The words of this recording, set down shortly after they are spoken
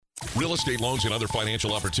Real estate loans and other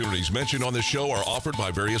financial opportunities mentioned on this show are offered by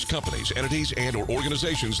various companies, entities, and or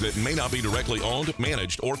organizations that may not be directly owned,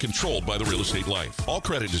 managed, or controlled by the Real Estate Life. All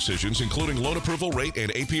credit decisions, including loan approval rate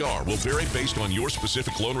and APR, will vary based on your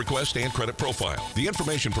specific loan request and credit profile. The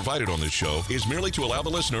information provided on this show is merely to allow the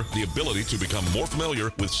listener the ability to become more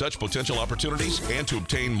familiar with such potential opportunities and to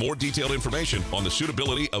obtain more detailed information on the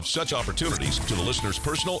suitability of such opportunities to the listener's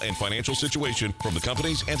personal and financial situation from the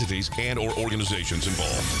companies, entities, and or organizations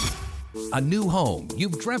involved. A new home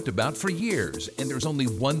you've dreamt about for years, and there's only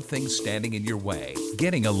one thing standing in your way: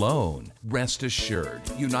 getting a loan. Rest assured,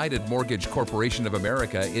 United Mortgage Corporation of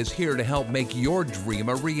America is here to help make your dream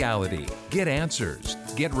a reality. Get answers,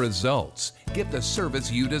 get results, get the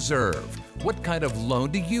service you deserve. What kind of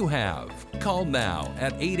loan do you have? Call now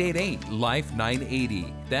at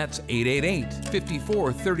 888-LIFE-980. That's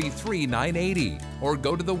 888-5433-980. Or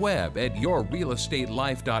go to the web at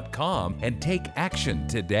yourrealestatelife.com and take action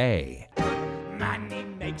today. Money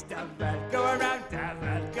makes the world go around, the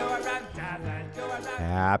world go around, the world go around.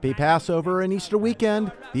 Happy Passover and Easter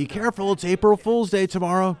weekend. Be careful, it's April Fool's Day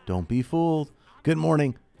tomorrow. Don't be fooled. Good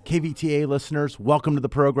morning, KVTA listeners. Welcome to the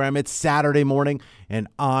program. It's Saturday morning, and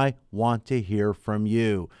I want to hear from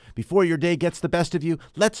you. Before your day gets the best of you,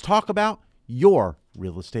 let's talk about your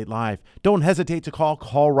real estate life. Don't hesitate to call.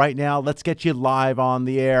 Call right now. Let's get you live on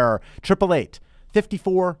the air.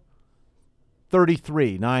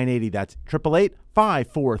 888-5433-980. That's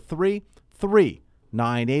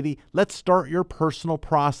 888-543-3980. Let's start your personal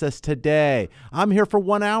process today. I'm here for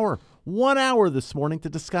 1 hour. 1 hour this morning to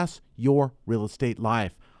discuss your real estate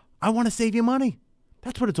life. I want to save you money.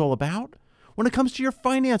 That's what it's all about. When it comes to your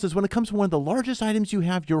finances, when it comes to one of the largest items you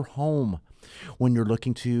have, your home. When you're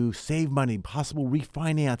looking to save money, possible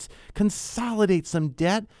refinance, consolidate some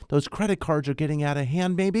debt, those credit cards are getting out of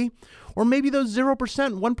hand maybe, or maybe those 0%,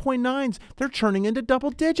 1.9s, they're churning into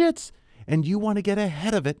double digits, and you want to get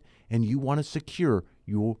ahead of it, and you want to secure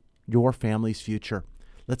your family's future.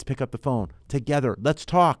 Let's pick up the phone together. Let's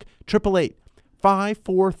talk.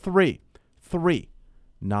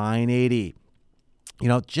 888-543-3980. You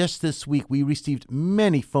know, just this week, we received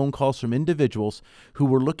many phone calls from individuals who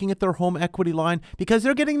were looking at their home equity line because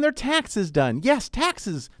they're getting their taxes done. Yes,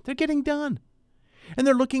 taxes, they're getting done. And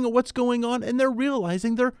they're looking at what's going on, and they're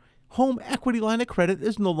realizing their home equity line of credit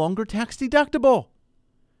is no longer tax deductible.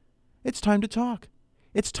 It's time to talk.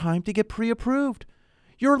 It's time to get pre-approved.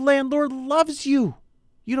 Your landlord loves you.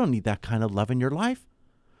 You don't need that kind of love in your life.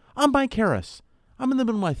 I'm Mike Harris. I'm in the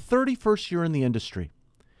middle of my 31st year in the industry.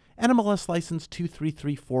 NMLS license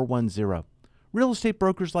 233410. Real estate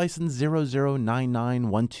broker's license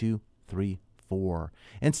 00991234.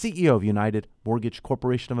 And CEO of United Mortgage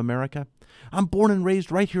Corporation of America. I'm born and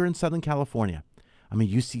raised right here in Southern California. I'm a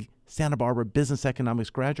UC Santa Barbara business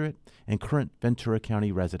economics graduate and current Ventura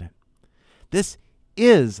County resident. This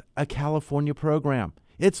is a California program.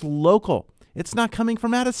 It's local. It's not coming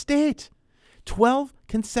from out of state. 12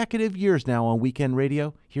 consecutive years now on weekend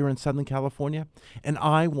radio here in Southern California, and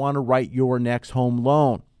I want to write your next home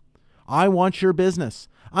loan. I want your business.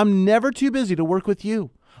 I'm never too busy to work with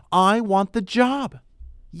you. I want the job.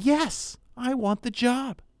 Yes, I want the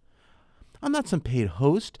job. I'm not some paid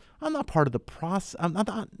host. I'm not part of the process. I'm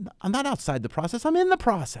not outside the process. I'm in the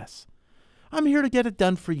process. I'm here to get it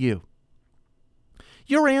done for you.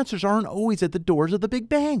 Your answers aren't always at the doors of the big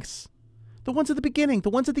banks. The ones at the beginning, the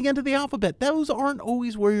ones at the end of the alphabet, those aren't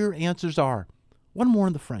always where your answers are. One more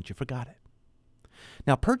in the front, you forgot it.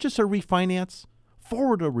 Now, purchase or refinance,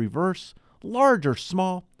 forward or reverse, large or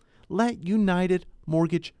small, let United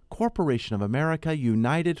Mortgage Corporation of America,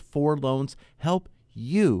 United for Loans, help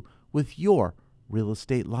you with your real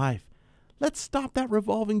estate life. Let's stop that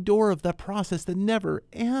revolving door of that process that never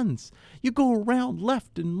ends. You go around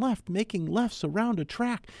left and left, making lefts around a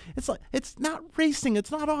track. It's not racing. It's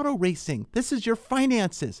not auto racing. This is your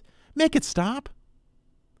finances. Make it stop.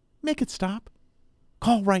 Make it stop.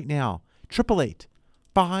 Call right now.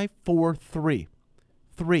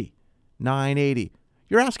 888-543-3980.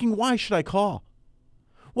 You're asking, why should I call?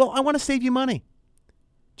 Well, I want to save you money.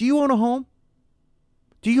 Do you own a home?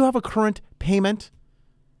 Do you have a current payment?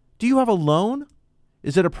 Do you have a loan?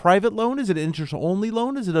 Is it a private loan? Is it an interest-only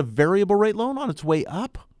loan? Is it a variable rate loan on its way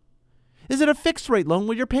up? Is it a fixed rate loan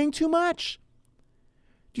where you're paying too much?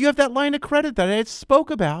 Do you have that line of credit that I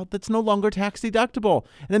spoke about that's no longer tax deductible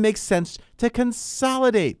and it makes sense to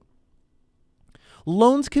consolidate?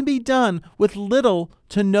 Loans can be done with little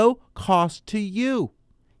to no cost to you.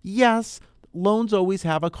 Yes, loans always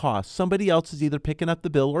have a cost. Somebody else is either picking up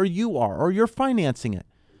the bill or you are, or you're financing it.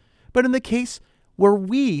 But in the case where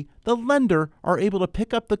we, the lender, are able to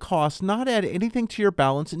pick up the cost, not add anything to your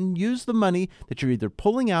balance, and use the money that you're either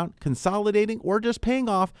pulling out, consolidating, or just paying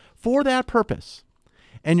off for that purpose.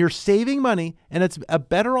 And you're saving money, and it's a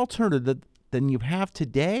better alternative than you have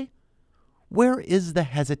today. Where is the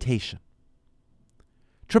hesitation?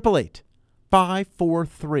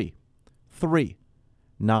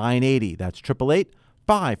 888-543-3980. That's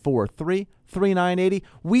 888-543-3980.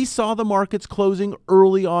 We saw the markets closing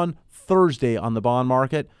early on Thursday on the bond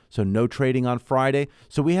market, so no trading on Friday.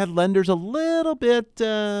 So we had lenders a little bit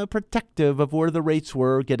protective of where the rates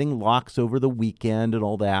were, getting locks over the weekend and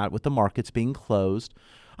all that with the markets being closed.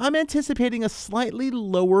 I'm anticipating a slightly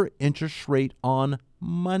lower interest rate on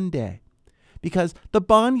Monday because the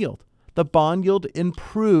bond yield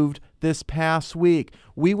improved this past week.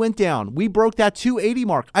 We went down. We broke that 280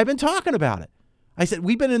 mark. I've been talking about it. I said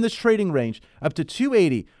we've been in this trading range up to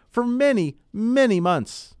 280 for many, many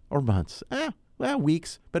months.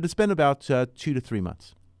 Weeks, but it's been about 2 to 3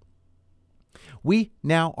 months. We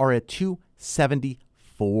now are at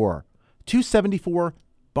 274. 274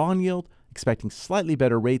 bond yield, expecting slightly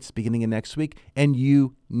better rates beginning of next week, and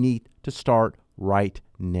you need to start right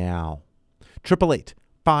now.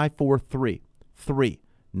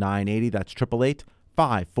 888-543-3980. That's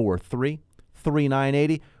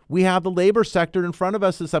 888-543-3980. We have the labor sector in front of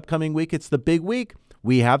us this upcoming week. It's the big week.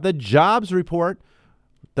 We have the jobs report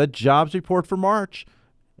for March.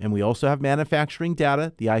 And we also have manufacturing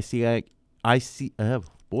data, the ISM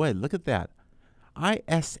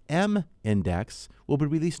index will be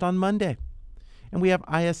released on Monday. And we have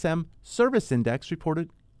ISM service index reported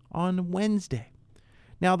on Wednesday.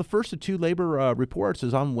 Now, the first of two labor reports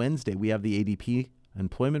is on Wednesday. We have the ADP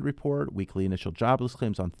employment report, weekly initial jobless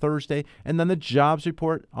claims on Thursday, and then the jobs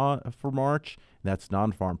report for March. That's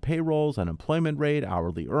non-farm payrolls, unemployment rate,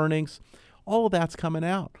 hourly earnings. All of that's coming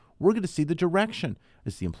out. We're going to see the direction.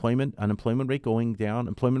 Is the unemployment rate going down?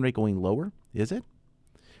 Employment rate going lower? Is it?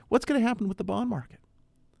 What's going to happen with the bond market?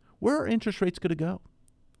 Where are interest rates going to go?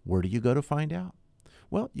 Where do you go to find out?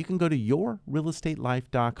 Well, you can go to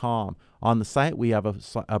yourrealestatelife.com. On the site, we have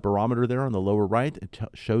a barometer there on the lower right. It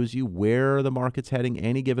shows you where the market's heading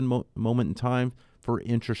any given moment in time for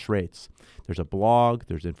interest rates. There's a blog.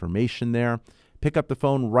 There's information there. Pick up the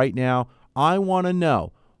phone right now. I want to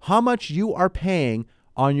know how much you are paying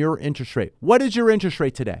on your interest rate. What is your interest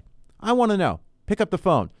rate today? I want to know. Pick up the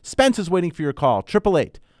phone. Spence is waiting for your call.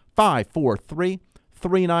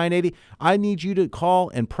 888-543-3980. I need you to call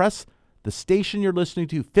and press the station you're listening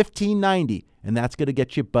to, 1590, and that's going to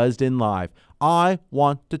get you buzzed in live. I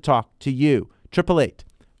want to talk to you.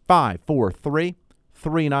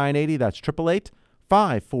 888-543-3980. That's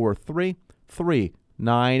 888-543-3980.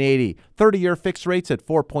 30-year fixed rates at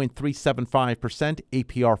 4.375%,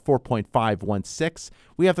 APR 4.516.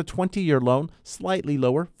 We have the 20-year loan, slightly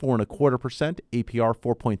lower, 4.25%, APR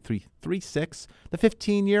 4.336. The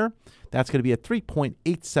 15-year, that's going to be at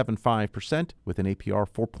 3.875% with an APR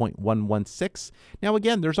 4.116. Now,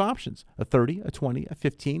 again, there's options, a 30, a 20, a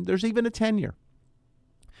 15. There's even a 10-year.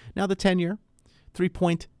 Now, the 10-year,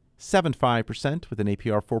 3.75% with an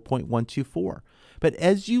APR 4.124. But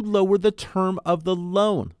as you lower the term of the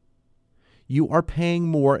loan, you are paying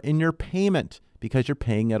more in your payment because you're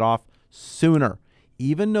paying it off sooner.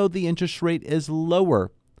 Even though the interest rate is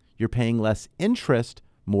lower, you're paying less interest,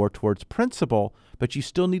 more towards principal, but you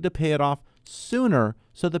still need to pay it off sooner,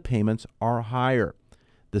 so the payments are higher.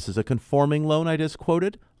 This is a conforming loan I just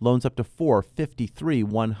quoted, loans up to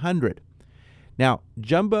 $453,100. Now,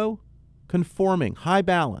 jumbo conforming, high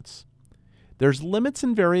balance. There's limits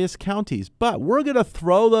in various counties, but we're going to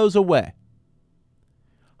throw those away.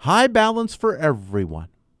 High balance for everyone.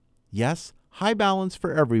 Yes, high balance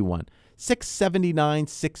for everyone. $679,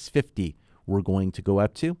 $650 we're going to go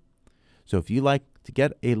up to. So if you like to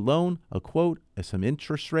get a loan, a quote, some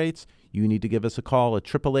interest rates, you need to give us a call at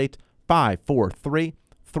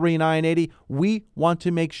 888-543-3980. We want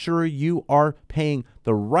to make sure you are paying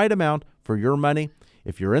the right amount for your money.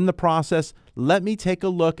 If you're in the process, let me take a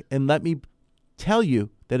look and let me tell you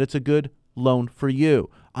that it's a good loan for you.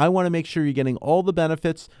 I want to make sure you're getting all the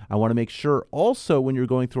benefits. I want to make sure also when you're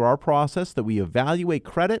going through our process that we evaluate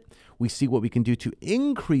credit. We see what we can do to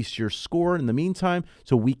increase your score in the meantime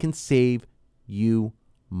so we can save you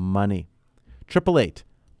money.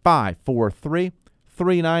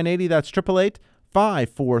 888-543-3980. That's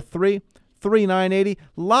 888-543-3980. 3980. A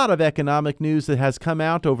lot of economic news that has come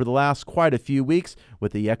out over the last quite a few weeks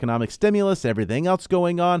with the economic stimulus, everything else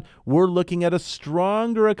going on. We're looking at a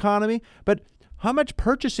stronger economy, but how much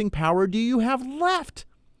purchasing power do you have left?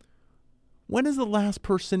 When is the last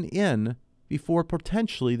person in before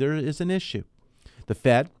potentially there is an issue? The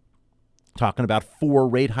Fed Talking about 4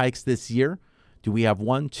 rate hikes this year. Do we have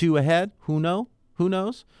 1, 2 ahead? Who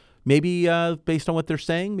knows? Maybe based on what they're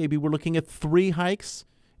saying, maybe we're looking at 3 hikes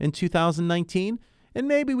in 2019, and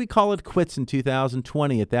maybe we call it quits in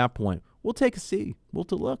 2020 at that point. We'll take a see. We'll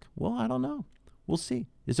look. Well, I don't know. We'll see.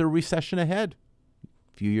 Is there a recession ahead?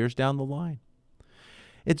 A few years down the line.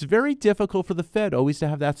 It's very difficult for the Fed always to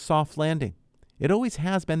have that soft landing. It always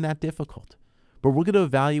has been that difficult. But we're going to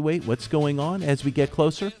evaluate what's going on as we get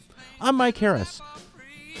closer. I'm Mike Harris.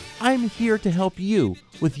 I'm here to help you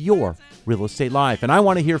with your real estate life, and I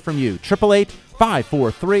want to hear from you.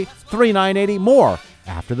 888-543-3980. More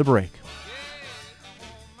after the break.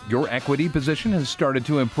 Your equity position has started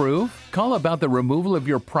to improve? Call about the removal of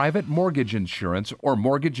your private mortgage insurance or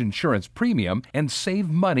mortgage insurance premium and save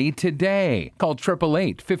money today. Call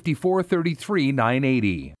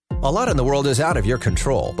 888-543-3980. A lot in the world is out of your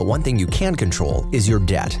control, but one thing you can control is your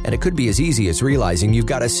debt. And it could be as easy as realizing you've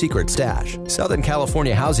got a secret stash. Southern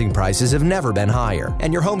California housing prices have never been higher,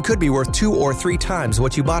 and your home could be worth 2 or 3 times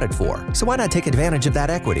what you bought it for. So why not take advantage of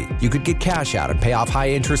that equity? You could get cash out and pay off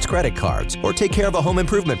high-interest credit cards, or take care of a home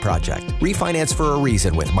improvement project. Refinance for a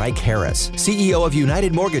reason with Mike Harris, CEO of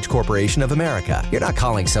United Mortgage Corporation of America. You're not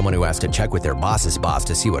calling someone who has to check with their boss's boss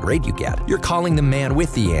to see what rate you get. You're calling the man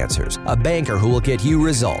with the answers, a banker who will get you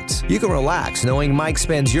results. You can relax knowing Mike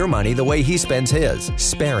spends your money the way he spends his,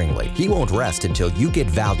 sparingly. He won't rest until you get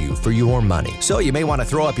value for your money. So you may want to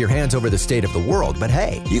throw up your hands over the state of the world, but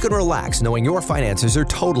hey, you can relax knowing your finances are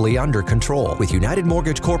totally under control with United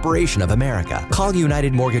Mortgage Corporation of America. Call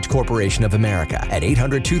United Mortgage Corporation of America at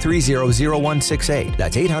 800-230-0168.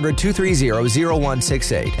 That's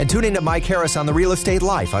 800-230-0168. And tune in to Mike Harris on the Real Estate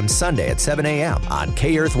Life on Sunday at 7 a.m. on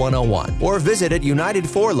K-Earth 101 or visit at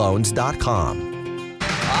UnitedForLoans.com.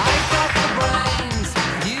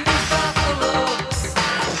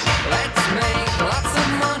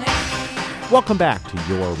 Welcome back to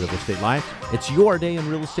Your Real Estate Life. It's your day in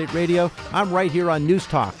real estate radio. I'm right here on News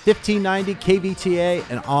Talk 1590 KVTA,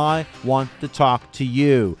 and I want to talk to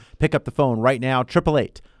you. Pick up the phone right now,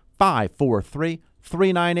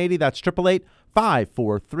 888-543-3980. That's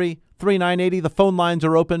 888-543-3980. The phone lines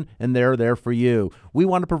are open, and they're there for you. We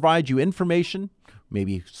want to provide you information,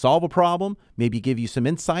 maybe solve a problem, maybe give you some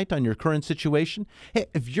insight on your current situation. Hey,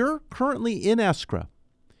 if you're currently in escrow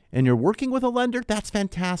and you're working with a lender, that's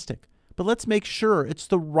fantastic. But let's make sure it's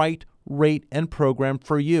the right rate and program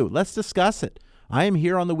for you. Let's discuss it. I am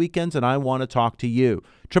here on the weekends, and I want to talk to you.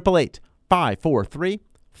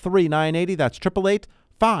 888-543-3980. That's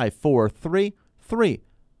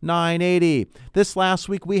 888-543-3980. This last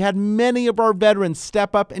week, we had many of our veterans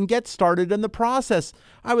step up and get started in the process.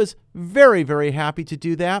 I was very, very happy to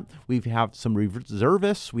do that. We have some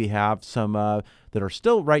reservists. We have some that are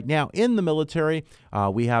still right now in the military.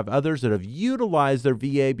 We have others that have utilized their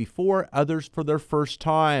VA before, others for their first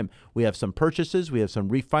time. We have some purchases. We have some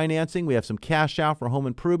refinancing. We have some cash out for home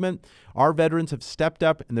improvement. Our veterans have stepped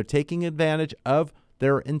up, and they're taking advantage of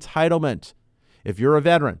their entitlement. If you're a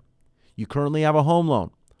veteran, you currently have a home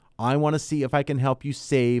loan, I want to see if I can help you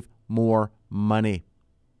save more money.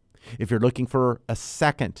 If you're looking for a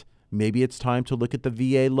second, maybe it's time to look at the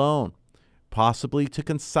VA loan, possibly to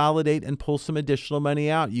consolidate and pull some additional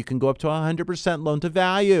money out. You can go up to 100% loan to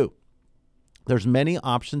value. There's many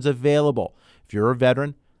options available. If you're a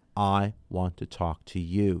veteran, I want to talk to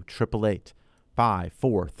you.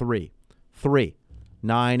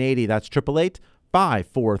 888-543-3980. That's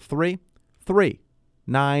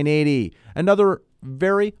 888-543-3980. Another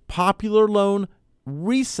very popular loan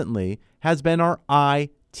recently has been our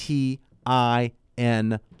ITIN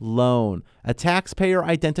loan, a taxpayer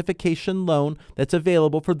identification loan that's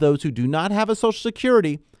available for those who do not have a Social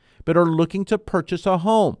Security but are looking to purchase a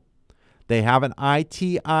home. They have an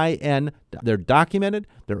ITIN. They're documented.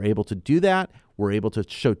 They're able to do that. We're able to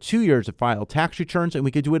show 2 years of filed tax returns, and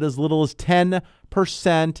we could do it as little as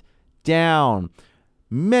 10% down.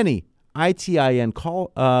 Many ITIN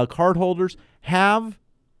cardholders have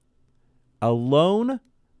a loan,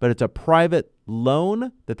 but it's a private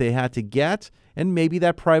loan that they had to get, and maybe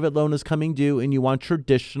that private loan is coming due and you want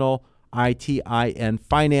traditional ITIN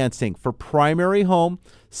financing. For primary home,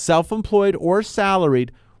 self-employed or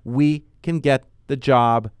salaried, we can get the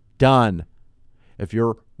job done. If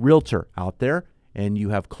you're a realtor out there and you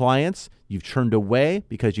have clients you've turned away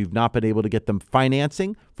because you've not been able to get them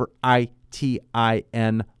financing for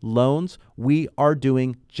ITIN loans, we are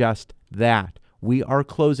doing just that. We are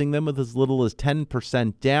closing them with as little as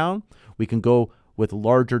 10% down. We can go with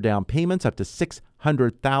larger down payments up to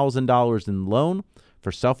 $600,000 in loan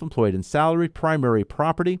for self-employed and salaried primary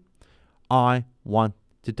property. I want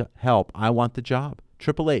to help. I want the job.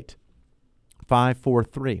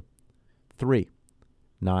 888-543-3980.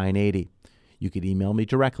 543-980. You can email me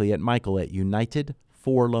directly at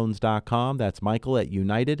michael@united4loans.com. That's Michael at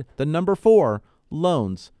United, the number 4,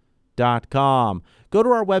 loans.com. Go to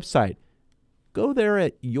our website. Go there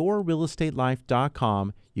at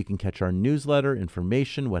yourrealestatelife.com. You can catch our newsletter,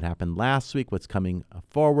 information, what happened last week, what's coming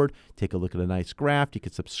forward. Take a look at a nice graph. You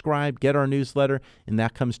can subscribe, get our newsletter, and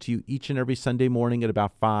that comes to you each and every Sunday morning at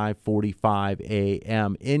about 5:45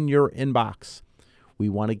 a.m. in your inbox. We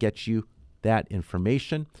want to get you that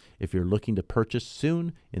information. If you're looking to purchase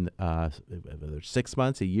soon, in whether 6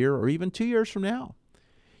 months, a year, or even 2 years from now,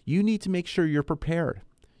 you need to make sure you're prepared.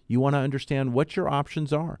 You want to understand what your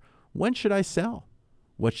options are. When should I sell?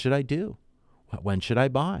 What should I do? When should I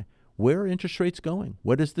buy? Where are interest rates going?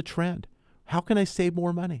 What is the trend? How can I save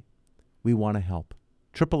more money? We want to help.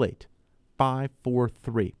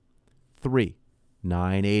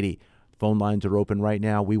 888-543-3980. Phone lines are open right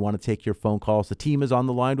now. We want to take your phone calls. The team is on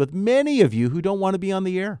the line with many of you who don't want to be on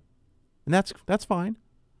the air. And that's fine.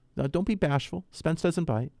 Don't be bashful. Spence doesn't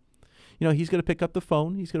bite. He's going to pick up the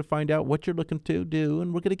phone. He's going to find out what you're looking to do,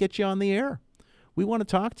 and we're going to get you on the air. We want to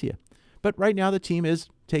talk to you. But right now the team is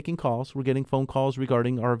taking calls. We're getting phone calls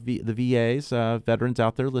regarding the VAs, veterans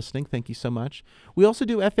out there listening. Thank you so much. We also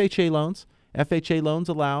do FHA loans. FHA loans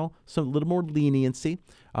allow a little more leniency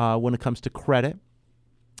when it comes to credit.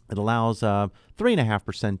 It allows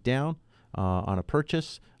 3.5% down on a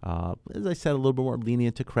purchase. As I said, a little bit more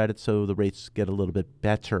lenient to credit, so the rates get a little bit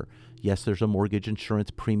better. Yes, there's a mortgage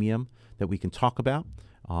insurance premium that we can talk about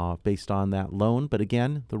based on that loan. But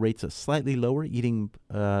again, the rates are slightly lower, eating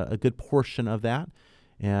a good portion of that.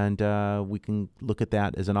 And we can look at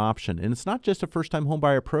that as an option. And it's not just a first-time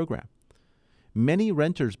homebuyer program. Many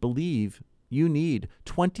renters believe you need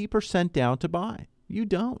 20% down to buy. You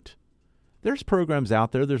don't. There's programs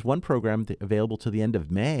out there. There's one program available to the end of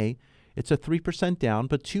May. It's a 3% down,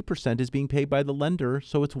 but 2% is being paid by the lender,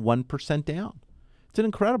 so it's 1% down. It's an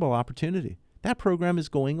incredible opportunity. That program is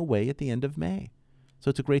going away at the end of May. So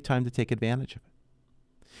it's a great time to take advantage of it.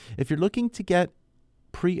 If you're looking to get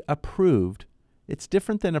pre-approved, it's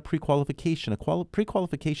different than a pre-qualification.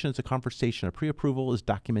 Pre-qualification is a conversation. A pre-approval is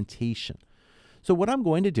documentation. So what I'm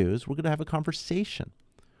going to do is we're going to have a conversation.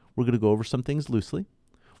 We're going to go over some things loosely.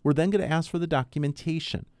 We're then going to ask for the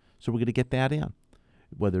documentation. So we're going to get that in.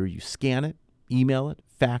 Whether you scan it, email it,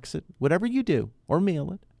 fax it, whatever you do, or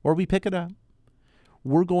mail it, or we pick it up,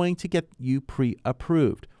 we're going to get you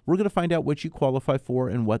pre-approved. We're going to find out what you qualify for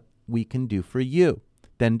and what we can do for you.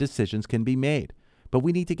 Then decisions can be made. But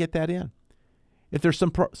we need to get that in. If there's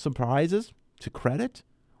some surprises to credit,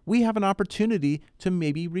 we have an opportunity to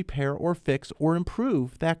maybe repair or fix or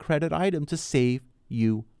improve that credit item to save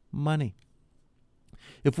you money.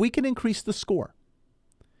 If we can increase the score,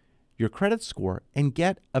 your credit score, and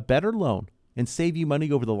get a better loan and save you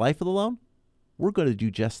money over the life of the loan, we're going to do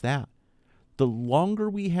just that. The longer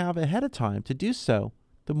we have ahead of time to do so,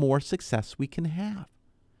 the more success we can have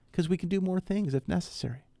because we can do more things if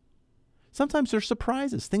necessary. Sometimes there's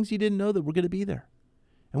surprises, things you didn't know that were going to be there,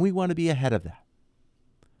 and we want to be ahead of that.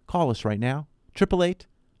 Call us right now,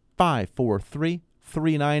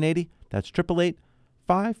 888-543-3980. That's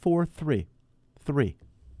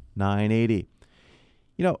 888-543-3980.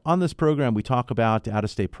 On this program, we talk about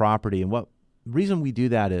out-of-state property, and the reason we do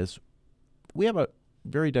that is we have a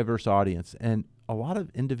very diverse audience, and a lot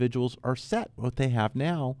of individuals are set what they have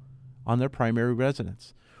now on their primary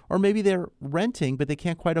residence. Or maybe they're renting, but they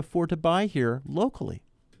can't quite afford to buy here locally.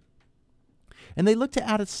 And they look to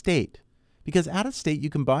out-of-state, because out-of-state you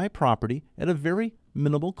can buy property at a very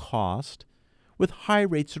minimal cost with high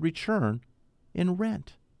rates of return in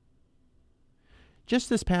rent. Just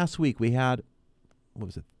this past week, we had,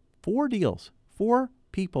 4 deals. 4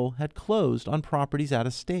 people had closed on properties out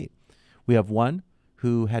of state. We have one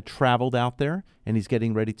who had traveled out there, and he's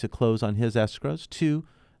getting ready to close on his escrows. 2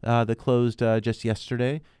 that closed just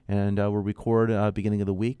yesterday, and will record beginning of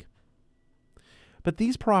the week. But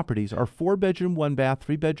these properties are 4-bedroom, 1-bath,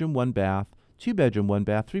 3-bedroom, 1-bath, 2-bedroom,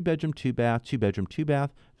 1-bath, 3-bedroom, 2-bath, 2-bedroom,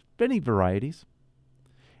 2-bath, many varieties.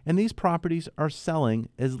 And these properties are selling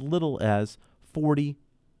as little as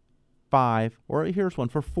 $45,000, or here's one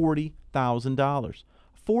for $40,000.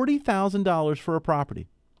 $40,000 for a property.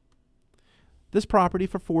 This property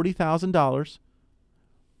for $40,000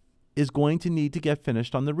 is going to need to get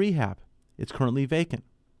finished on the rehab. It's currently vacant.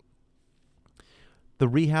 The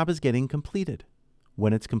rehab is getting completed.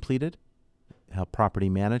 When it's completed, property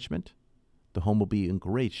management, the home will be in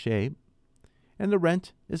great shape, and the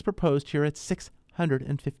rent is proposed here at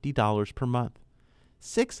 $650 per month.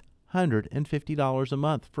 $650 a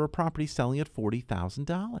month for a property selling at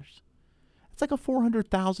 $40,000. It's like a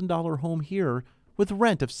 $400,000 home here with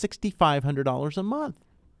rent of $6,500 a month.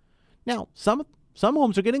 Now, some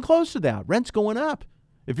homes are getting close to that. Rent's going up.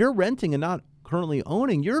 If you're renting and not currently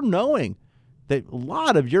owning, you're knowing that a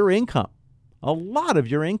lot of your income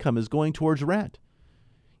is going towards rent.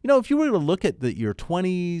 You know, if you were to look at your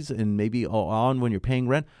 20s and maybe on when you're paying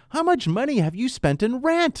rent, how much money have you spent in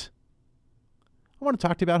rent? I want to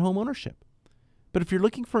talk to you about home ownership. But if you're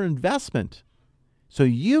looking for investment so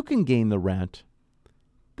you can gain the rent,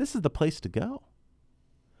 this is the place to go.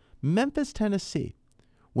 Memphis, Tennessee.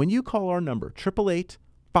 When you call our number,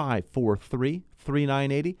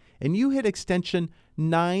 888-543-3980, and you hit extension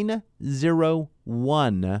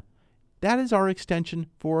 901, that is our extension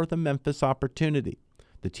for the Memphis opportunity.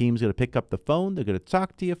 The team's going to pick up the phone. They're going to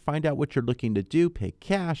talk to you, find out what you're looking to do, pay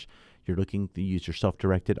cash. You're looking to use your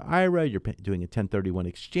self-directed IRA. You're doing a 1031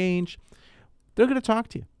 exchange. They're going to talk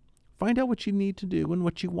to you, find out what you need to do and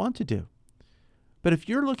what you want to do. But if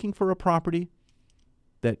you're looking for a property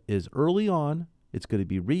that is early on, it's going to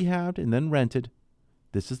be rehabbed and then rented,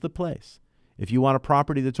 this is the place. If you want a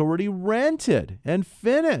property that's already rented and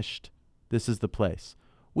finished, this is the place.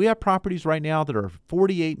 We have properties right now that are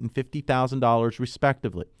 $48,000 and $50,000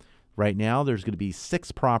 respectively. Right now, there's going to be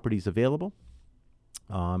 6 properties available,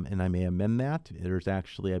 and I may amend that. There's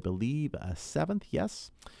actually, I believe, a 7th.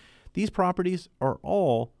 Yes, these properties are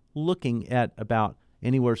all looking at about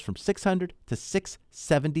anywhere from $600 to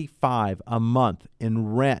 $675 a month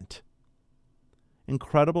in rent.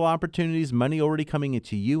 Incredible opportunities, money already coming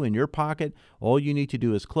into you in your pocket. All you need to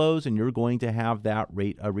do is close, and you're going to have that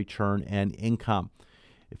rate of return and income.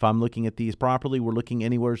 If I'm looking at these properly, we're looking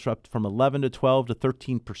anywhere up from 11 to 12 to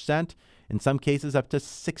 13%, in some cases up to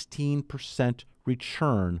 16%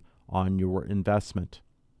 return on your investment.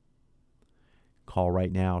 Call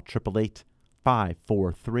right now,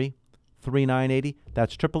 888-543-3980.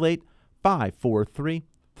 That's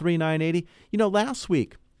 888-543-3980. You know, last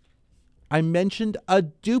week I mentioned a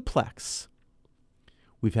duplex.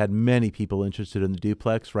 We've had many people interested in the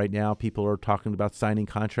duplex. Right now, people are talking about signing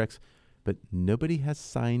contracts, but nobody has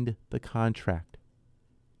signed the contract.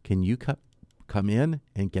 Can you come in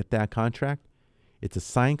and get that contract? It's a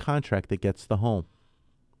signed contract that gets the home.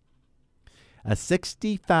 A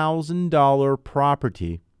 $60,000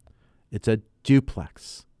 property, it's a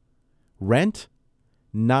duplex. Rent,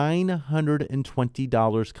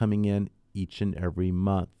 $920 coming in each and every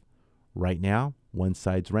month. Right now, one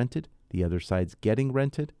side's rented, the other side's getting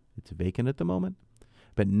rented. It's vacant at the moment.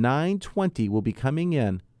 But $920 will be coming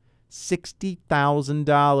in,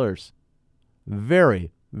 $60,000.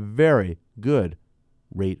 Very, very good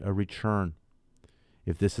rate of return.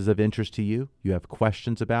 If this is of interest to you, you have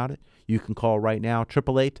questions about it, you can call right now,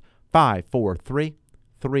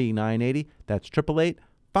 888-543-3980. That's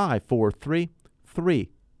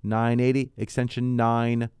 888-543-3980, extension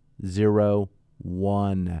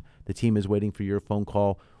 901. The team is waiting for your phone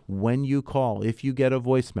call. When you call, if you get a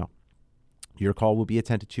voicemail, your call will be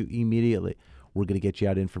attended to immediately. We're going to get you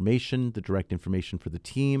out information, the direct information for the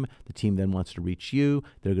team. The team then wants to reach you.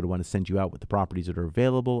 They're going to want to send you out with the properties that are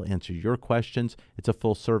available, answer your questions. It's a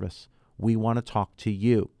full service. We want to talk to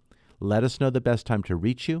you. Let us know the best time to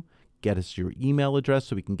reach you. Get us your email address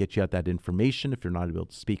so we can get you out that information. If you're not able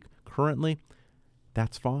to speak currently,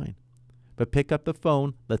 that's fine. But pick up the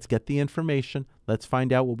phone. Let's get the information. Let's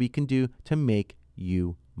find out what we can do to make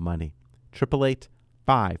you money.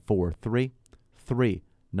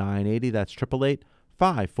 888-543-3980. That's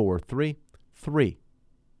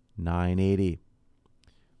 888-543-3980.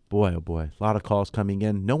 Boy, oh boy, a lot of calls coming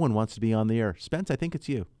in. No one wants to be on the air. Spence, I think it's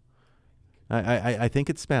you. I think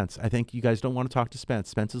it's Spence. I think you guys don't want to talk to Spence.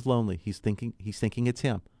 Spence is lonely. He's thinking it's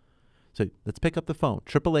him. So let's pick up the phone.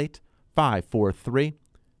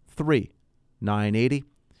 888-543-3980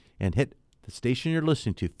 and hit the station you're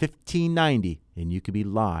listening to, 1590, and you could be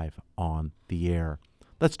live on the air.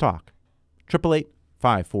 Let's talk.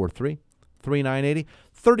 888-543-3980.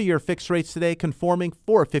 30-year fixed rates today, conforming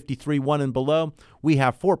 453.1 and below. We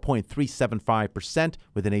have 4.375%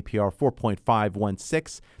 with an APR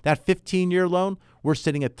 4.516. That 15-year loan, we're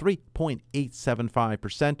sitting at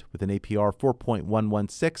 3.875% with an APR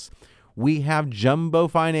 4.116. We have jumbo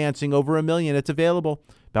financing over $1 million. It's available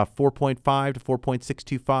about 4.5 to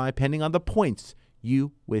 4.625, depending on the points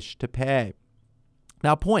you wish to pay.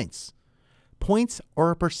 Now, points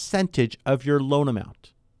are a percentage of your loan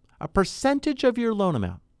amount. A percentage of your loan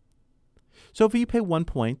amount. So if you pay 1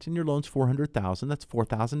 point and your loan's $400,000, that's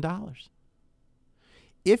 $4,000.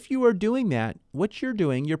 If you are doing that, what you're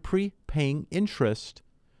doing, you're prepaying interest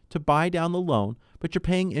to buy down the loan, but you're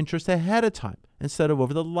paying interest ahead of time instead of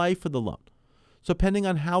over the life of the loan. So depending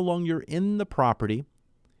on how long you're in the property,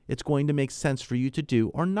 it's going to make sense for you to do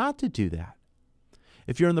or not to do that.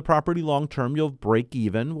 If you're in the property long term, you'll break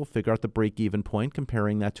even. We'll figure out the break even point,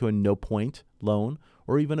 comparing that to a no point loan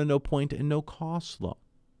or even a no point and no cost loan.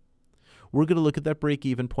 We're going to look at that break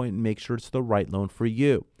even point and make sure it's the right loan for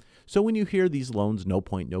you. So when you hear these loans, no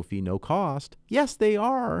point, no fee, no cost, yes, they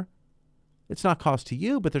are. It's not cost to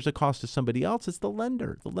you, but there's a cost to somebody else. It's the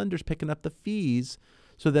lender. The lender's picking up the fees,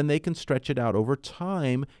 so then they can stretch it out over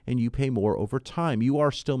time and you pay more over time. You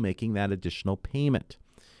are still making that additional payment.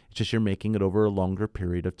 It's just you're making it over a longer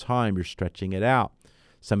period of time. You're stretching it out.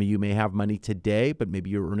 Some of you may have money today, but maybe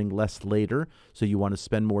you're earning less later, so you want to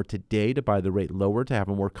spend more today to buy the rate lower to have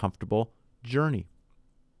a more comfortable journey.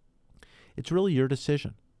 It's really your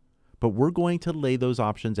decision, but we're going to lay those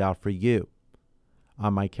options out for you.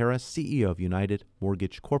 I'm Mike Harris, CEO of United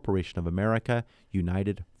Mortgage Corporation of America,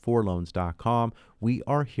 UnitedForLoans.com. We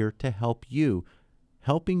are here to help you,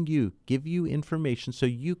 helping you, give you information so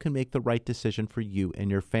you can make the right decision for you and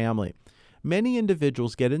your family. Many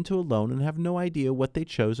individuals get into a loan and have no idea what they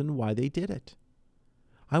chose and why they did it.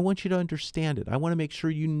 I want you to understand it. I want to make sure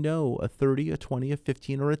you know a 30, a 20, a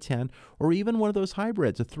 15, or a 10, or even one of those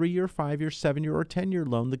hybrids, a 3-year, 5-year, 7-year, or 10-year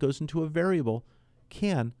loan that goes into a variable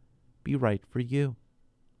can be right for you.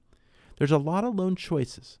 There's a lot of loan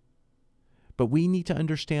choices, but we need to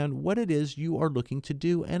understand what it is you are looking to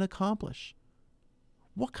do and accomplish.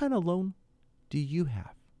 What kind of loan do you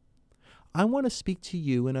have? I want to speak to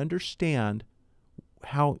you and understand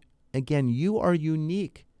how, again, you are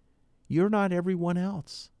unique. You're not everyone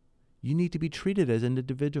else. You need to be treated as an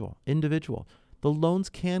individual. The loans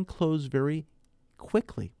can close very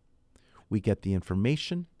quickly. We get the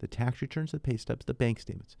information, the tax returns, the pay stubs, the bank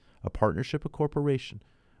statements, a partnership, a corporation,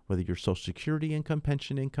 whether you're Social Security income,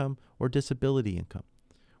 pension income, or disability income,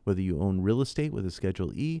 whether you own real estate with a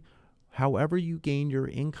Schedule E, however you gain your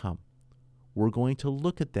income. We're going to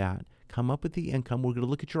look at that, come up with the income. We're going to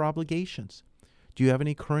look at your obligations. Do you have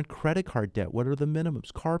any current credit card debt? What are the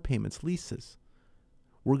minimums, car payments, leases?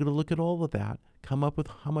 We're going to look at all of that, come up with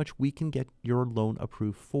how much we can get your loan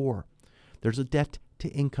approved for. There's a debt to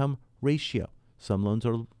income ratio. Some loans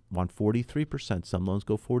are 143%. Some loans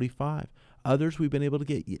go 45%. Others, we've been able to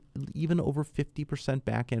get even over 50%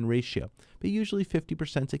 back-end ratio. But usually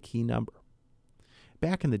 50% is a key number.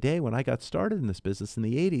 Back in the day when I got started in this business in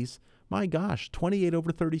the 80s, my gosh, 28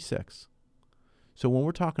 over 36. So when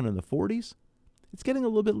we're talking in the 40s, it's getting a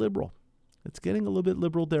little bit liberal. It's getting a little bit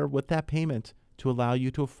liberal there with that payment to allow you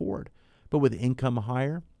to afford. But with income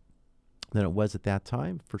higher than it was at that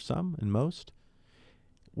time for some and most,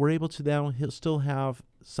 we're able to now still have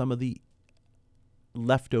some of the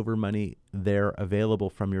leftover money there available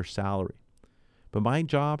from your salary. But my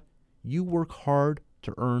job, you work hard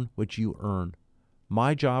to earn what you earn.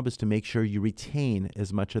 My job is to make sure you retain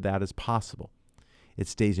as much of that as possible. It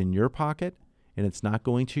stays in your pocket, and it's not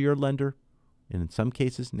going to your lender, and in some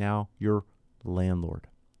cases now your landlord.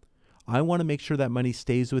 I want to make sure that money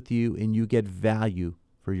stays with you and you get value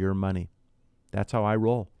for your money. That's how I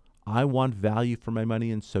roll. I want value for my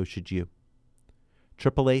money, and so should you.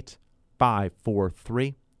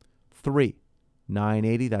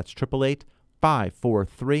 888-543-3980. That's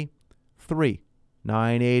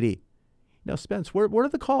 888-543-3980. Now, Spence, what are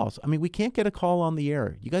the calls? I mean, we can't get a call on the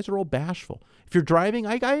air. You guys are all bashful. If you're driving,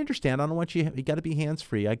 I understand. I don't want you got to be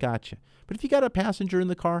hands-free. I got you. But if you got a passenger in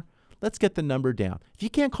the car, let's get the number down. If you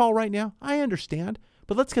can't call right now, I understand.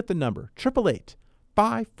 But let's get the number.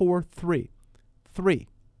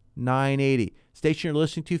 888-543-3980. Station you're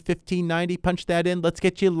listening to, 1590. Punch that in. Let's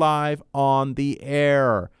get you live on the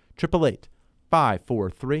air.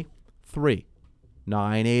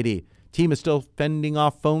 888-543-3980. Team is still fending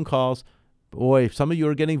off phone calls. Boy, some of you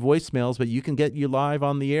are getting voicemails, but you can get you live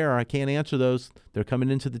on the air. I can't answer those. They're coming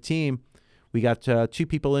into the team. We got 2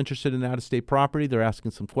 people interested in out-of-state property. They're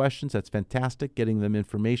asking some questions. That's fantastic, getting them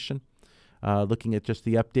information. Looking at just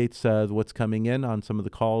the updates, what's coming in on some of the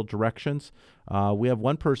call directions. We have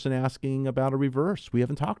one person asking about a reverse. We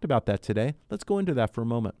haven't talked about that today. Let's go into that for a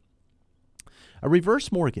moment. A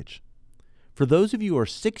reverse mortgage. For those of you who are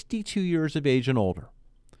 62 years of age and older,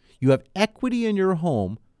 you have equity in your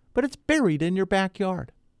home, but it's buried in your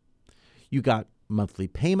backyard. You got monthly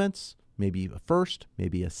payments, maybe a first,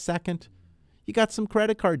 maybe a second. You got some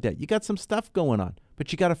credit card debt. You got some stuff going on,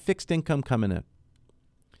 but you got a fixed income coming in.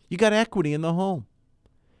 You got equity in the home.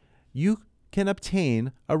 You can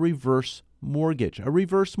obtain a reverse mortgage. A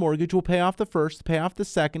reverse mortgage will pay off the first, pay off the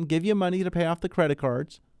second, give you money to pay off the credit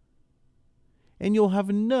cards, and you'll have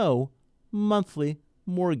no monthly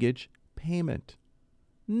mortgage payment.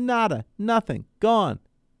 Nada, nothing, gone.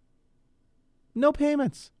 No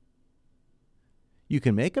payments. You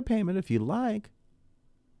can make a payment if you like,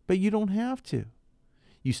 but you don't have to.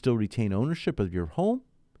 You still retain ownership of your home.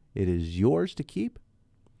 It is yours to keep.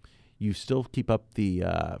 You still keep up the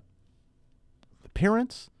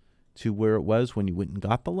appearance to where it was when you went and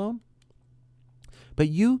got the loan. But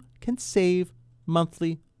you can save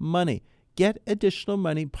monthly money. Get additional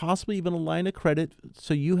money, possibly even a line of credit,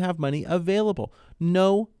 so you have money available.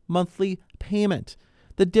 No monthly payment.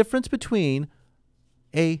 The difference between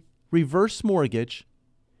a reverse mortgage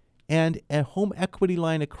and a home equity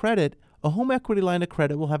line of credit, a home equity line of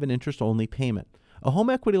credit will have an interest-only payment. A home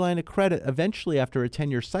equity line of credit eventually, after a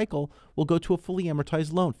 10-year cycle, will go to a fully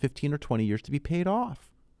amortized loan, 15 or 20 years to be paid off.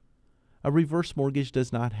 A reverse mortgage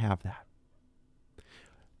does not have that.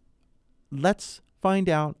 Let's find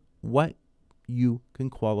out what you can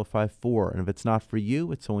qualify for. And if it's not for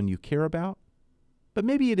you, it's someone you care about, but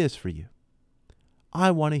maybe it is for you.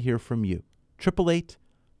 I want to hear from you.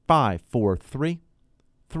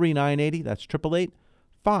 888-543-3980. That's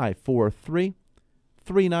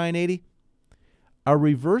 888-543-3980. A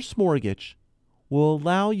reverse mortgage will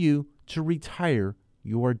allow you to retire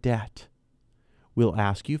your debt. We'll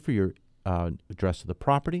ask you for your address of the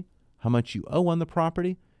property, how much you owe on the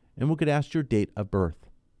property, and we could ask your date of birth.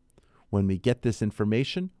 When we get this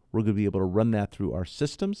information, we're going to be able to run that through our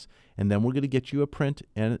systems, and then we're going to get you a print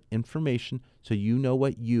and information so you know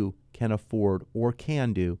what you can afford or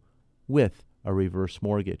can do with a reverse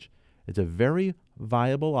mortgage. It's a very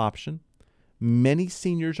viable option. Many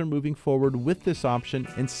seniors are moving forward with this option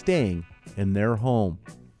and staying in their home.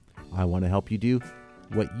 I want to help you do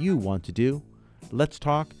what you want to do. Let's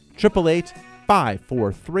talk.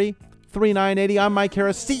 888-543-3980. I'm Mike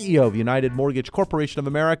Harris, CEO of United Mortgage Corporation of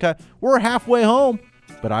America. We're halfway home,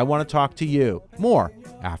 but I want to talk to you. More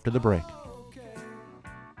after the break.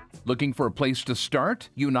 Looking for a place to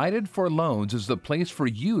start? United for Loans is the place for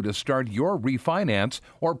you to start your refinance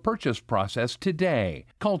or purchase process today.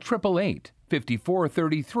 Call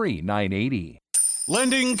 888-543-3980.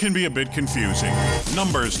 Lending can be a bit confusing.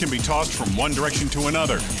 Numbers can be tossed from one direction to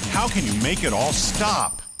another. How can you make it all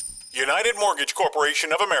stop? United Mortgage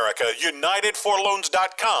Corporation of America,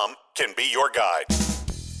 UnitedForLoans.com can be your guide.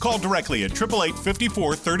 Call directly at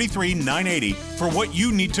 888-543-3980 for what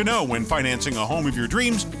you need to know when financing a home of your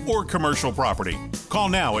dreams or commercial property. Call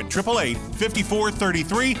now at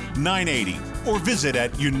 888-543-3980 or visit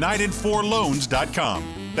at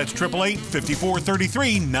UnitedForLoans.com. That's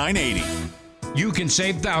 888-543-3980. You can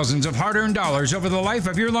save thousands of hard-earned dollars over the life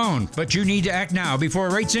of your loan, but you need to act now before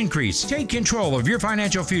rates increase. Take control of your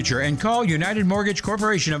financial future and call United Mortgage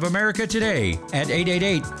Corporation of America today at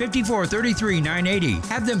 888-543-3980.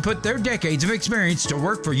 Have them put their decades of experience to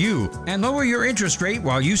work for you and lower your interest rate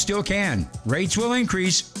while you still can. Rates will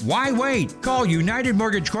increase. Why wait? Call United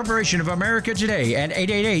Mortgage Corporation of America today at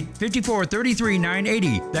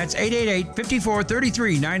 888-543-3980. That's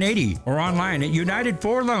 888-543-3980 or online at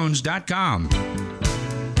UnitedForLoans.com.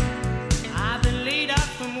 I've been laid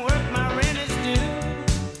off from work, my rent is due.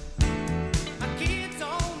 My kids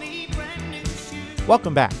all need brand new shoes.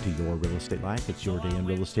 Welcome back to Your Real Estate Life. It's your day in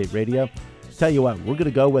real estate radio. Tell you what, we're going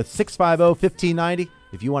to go with 650-1590.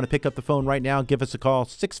 If you want to pick up the phone right now, give us a call,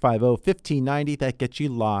 650-1590. That gets you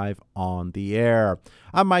live on the air.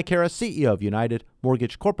 I'm Mike Harris, CEO of United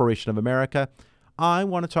Mortgage Corporation of America. I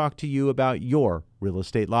want to talk to you about your real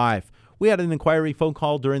estate life. We had an inquiry phone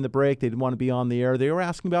call during the break. They didn't want to be on the air. They were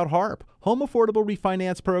asking about HARP, Home Affordable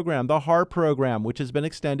Refinance Program, the HARP program, which has been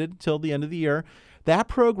extended until the end of the year. That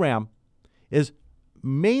program is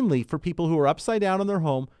mainly for people who are upside down in their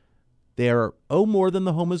home. They owe more than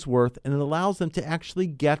the home is worth, and it allows them to actually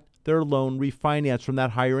get their loan refinanced from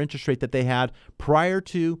that higher interest rate that they had prior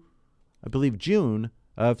to, I believe, June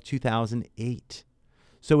of 2008.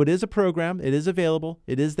 So it is a program, it is available,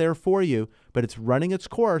 it is there for you, but it's running its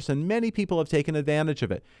course, and many people have taken advantage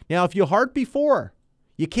of it. Now, if you harp before,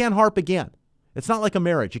 you can't harp again. It's not like a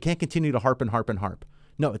marriage. You can't continue to harp and harp and harp.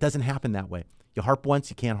 No, it doesn't happen that way. You harp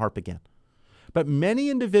once, you can't harp again. But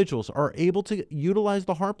many individuals are able to utilize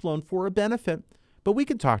the HARP loan for a benefit, but we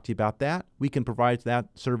can talk to you about that. We can provide that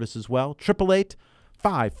service as well.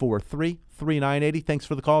 888-543-3980. Thanks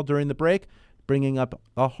for the call during the break, bringing up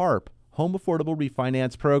a HARP, Home Affordable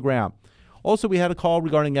Refinance Program. Also, we had a call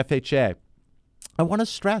regarding FHA. I want to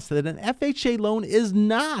stress that an FHA loan is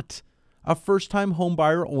not a first-time home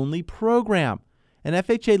buyer only program. An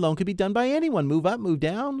FHA loan could be done by anyone. Move up, move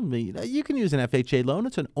down. You can use an FHA loan.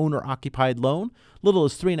 It's an owner-occupied loan, little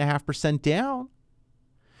as 3.5% down.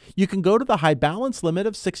 You can go to the high balance limit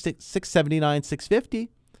of $679,650.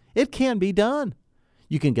 It can be done.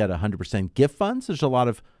 You can get 100% gift funds. There's a lot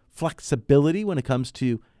of flexibility when it comes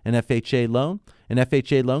to an FHA loan. An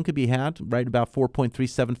FHA loan could be had right about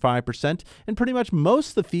 4.375%, and pretty much most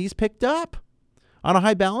of the fees picked up. On a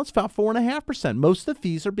high balance, about 4.5%. Most of the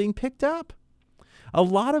fees are being picked up. A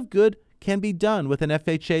lot of good can be done with an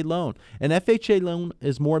FHA loan. An FHA loan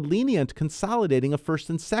is more lenient, consolidating a first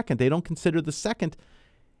and second. They don't consider the second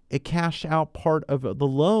a cash out part of the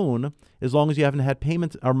loan as long as you haven't had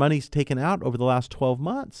payments or money's taken out over the last 12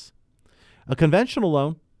 months. A conventional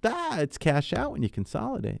loan, it's cash out when you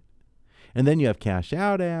consolidate. And then you have cash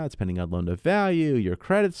out ads, depending on loan to value, your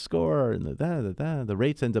credit score, and the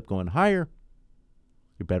rates ends up going higher.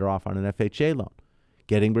 You're better off on an FHA loan.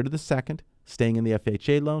 Getting rid of the second, staying in the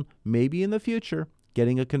FHA loan, maybe in the future,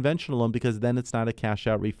 getting a conventional loan because then it's not a cash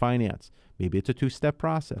out refinance. Maybe it's a 2-step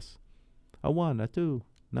process. A 1, a 2.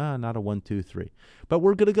 No, not a 1, 2, 3. But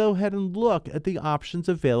we're going to go ahead and look at the options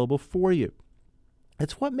available for you.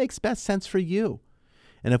 It's what makes best sense for you.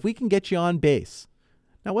 And if we can get you on base.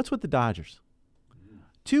 Now, what's with the Dodgers?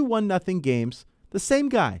 2-1-0 games. The same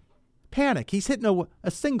guy. Panic. He's hitting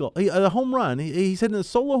a home run. He's hitting a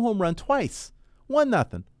solo home run twice.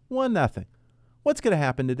 1-0. 1-0. What's going to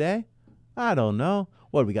happen today? I don't know.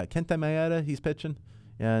 What, we got Kenta Maeda. He's pitching.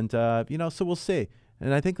 And, so we'll see.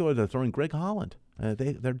 And I think they're throwing Greg Holland.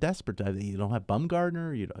 They're desperate. You don't have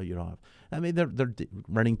Bumgarner. You don't have. I mean, they're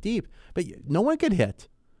running deep, but no one could hit.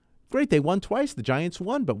 Great, they won twice. The Giants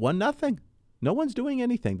won, but 1-0. No one's doing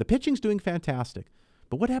anything. The pitching's doing fantastic,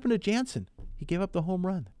 but what happened to Jansen? He gave up the home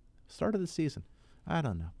run. Start of the season. I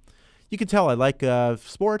don't know. You can tell I like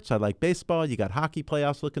sports. I like baseball. You got hockey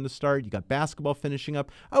playoffs looking to start. You got basketball finishing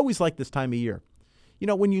up. I always like this time of year.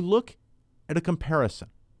 When you look at a comparison,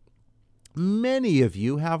 many of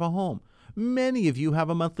you have a home. Many of you have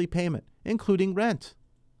a monthly payment, including rent.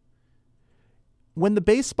 When the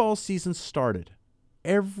baseball season started,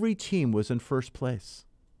 every team was in first place.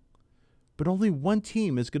 But only one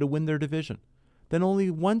team is going to win their division. Then only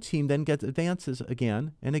one team then advances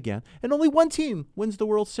again and again. And only one team wins the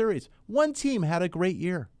World Series. One team had a great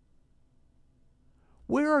year.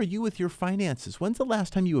 Where are you with your finances? When's the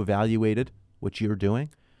last time you evaluated what you're doing?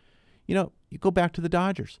 You go back to the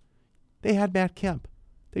Dodgers. They had Matt Kemp.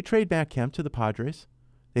 They trade Matt Kemp to the Padres.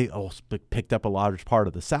 They also picked up a large part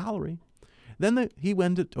of the salary. Then he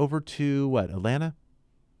went over to, Atlanta?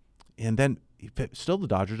 And then still the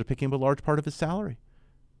Dodgers are picking up a large part of his salary,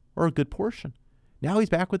 or a good portion. Now he's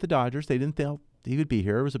back with the Dodgers. They didn't think he would be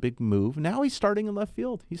here. It was a big move. Now he's starting in left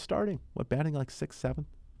field. He's starting, batting like 6th, 7th?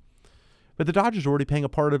 But the Dodgers are already paying a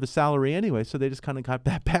part of his salary anyway, so they just kind of got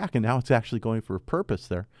that back, and now it's actually going for a purpose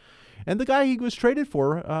there. And the guy he was traded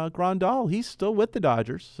for, Grandal, he's still with the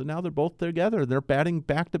Dodgers. So now they're both together. They're batting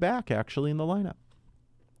back-to-back, actually, in the lineup.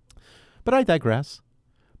 But I digress.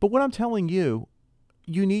 But what I'm telling you,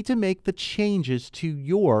 you need to make the changes to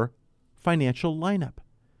your financial lineup.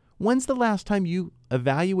 When's the last time you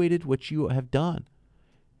evaluated what you have done?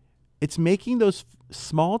 It's making those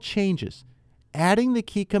small changes, adding the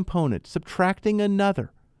key component, subtracting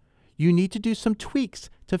another. You need to do some tweaks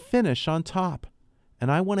to finish on top.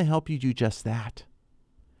 And I want to help you do just that.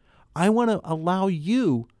 I want to allow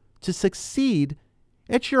you to succeed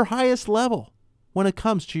at your highest level when it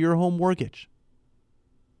comes to your home mortgage.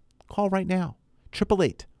 Call right now,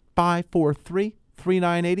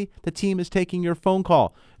 888-543-3980. The team is taking your phone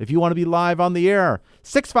call. If you want to be live on the air,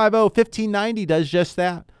 650-1590 does just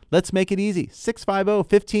that. Let's make it easy,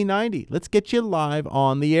 650-1590. Let's get you live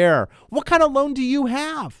on the air. What kind of loan do you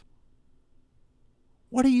have?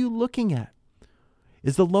 What are you looking at?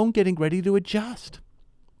 Is the loan getting ready to adjust?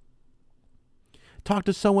 Talked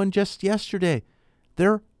to someone just yesterday.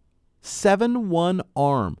 Their 7-1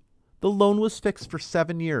 ARM. The loan was fixed for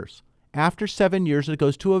 7 years. After 7 years, it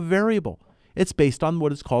goes to a variable. It's based on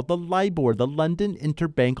what is called the LIBOR, the London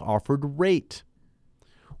Interbank Offered Rate.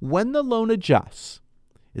 When the loan adjusts,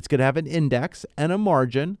 it's going to have an index and a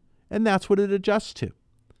margin, and that's what it adjusts to.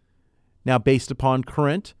 Now, based upon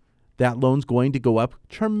current, that loan's going to go up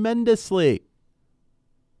tremendously.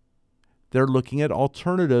 They're looking at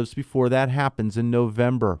alternatives before that happens in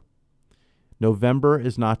November. November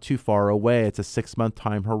is not too far away. It's a 6-month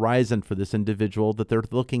time horizon for this individual that they're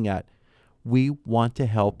looking at. We want to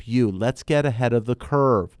help you. Let's get ahead of the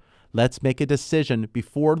curve. Let's make a decision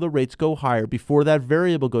before the rates go higher, before that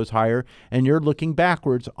variable goes higher, and you're looking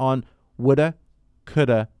backwards on woulda,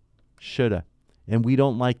 coulda, shoulda. And we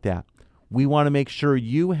don't like that. We want to make sure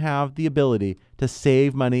you have the ability to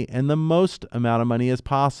save money and the most amount of money as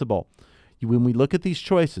possible. When we look at these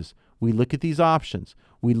choices, we look at these options,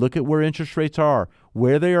 we look at where interest rates are,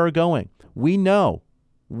 where they are going. We know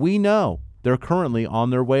they're currently on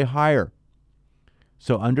their way higher.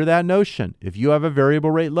 So under that notion, if you have a variable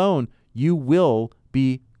rate loan, you will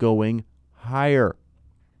be going higher.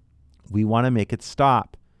 We want to make it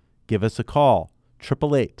stop. Give us a call,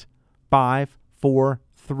 888-543-3980.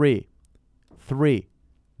 543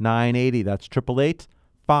 3980. That's 888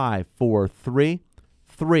 543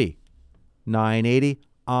 3980.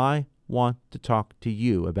 I want to talk to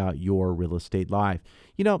you about your real estate life.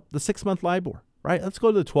 You know, the 6-month LIBOR, right? Let's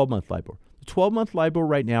go to the 12-month LIBOR. The 12-month LIBOR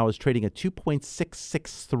right now is trading at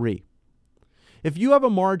 2.663. If you have a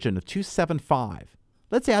margin of 275,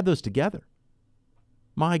 let's add those together.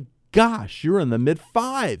 My gosh, you're in the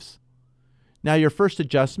mid-fives. Now, your first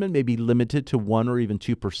adjustment may be limited to 1 or even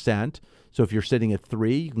 2%. So if you're sitting at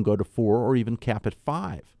 3, you can go to 4 or even cap at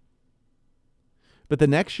 5. But the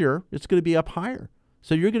next year, it's going to be up higher.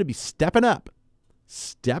 So you're going to be stepping it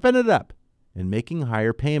up, and making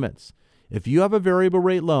higher payments. If you have a variable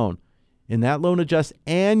rate loan and that loan adjusts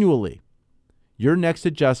annually, your next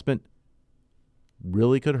adjustment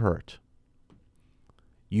really could hurt.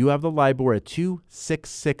 You have the LIBOR at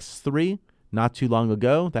 2.663. Not too long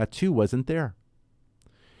ago, that 2 wasn't there.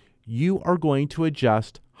 You are going to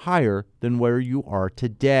adjust higher than where you are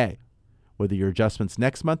today. Whether your adjustment's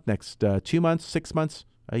next month, next 2 months, 6 months,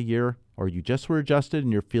 a year, or you just were adjusted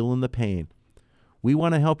and you're feeling the pain. We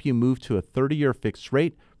want to help you move to a 30-year fixed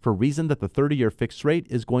rate for a reason that the 30-year fixed rate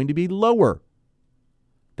is going to be lower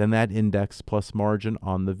than that index plus margin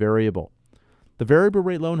on the variable. The variable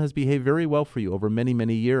rate loan has behaved very well for you over many,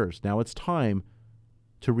 many years. Now it's time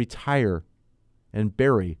to retire and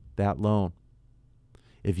bury that loan.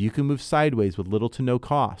 If you can move sideways with little to no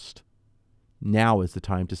cost, now is the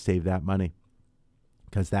time to save that money,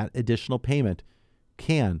 because that additional payment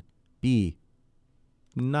can be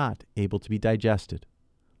not able to be digested.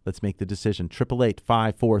 Let's make the decision.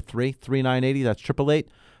 888-543-3980. That's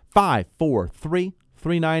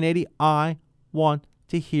 888-543-3980. I want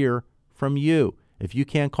to hear from you. If you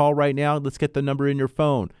can't call right now, let's get the number in your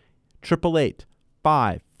phone.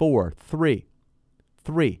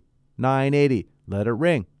 888-543-3980. Let it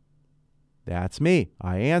ring. That's me.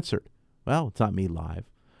 I answered. Well, it's not me live.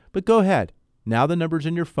 But go ahead. Now the number's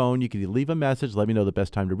in your phone. You can leave a message, let me know the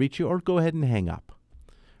best time to reach you, or go ahead and hang up.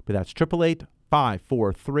 But that's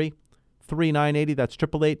 888-543-3980. That's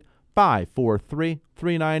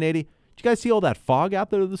 888-543-3980. Did you guys see all that fog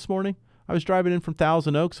out there this morning? I was driving in from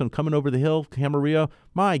Thousand Oaks and coming over the hill, Camarillo.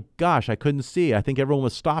 My gosh, I couldn't see. I think everyone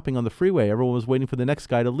was stopping on the freeway. Everyone was waiting for the next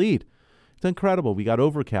guy to lead. It's incredible. We got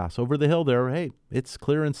overcast. Over the hill there, hey, it's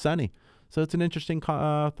clear and sunny. So it's an interesting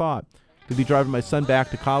thought. Going to be driving my son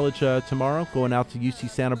back to college tomorrow, going out to UC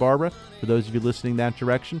Santa Barbara. For those of you listening that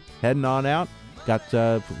direction, heading on out. Got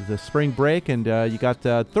the spring break, and you got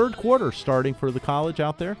third quarter starting for the college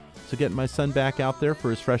out there. So getting my son back out there for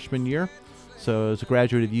his freshman year. So as a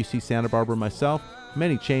graduate of UC Santa Barbara myself,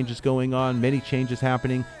 many changes going on, many changes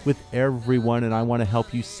happening with everyone, and I want to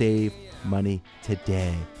help you save money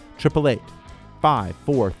today.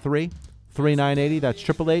 888-543-3980. That's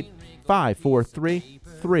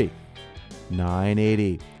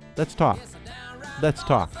 888-543-3980. Let's talk.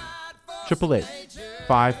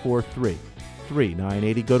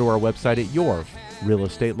 888-543-3980. Go to our website at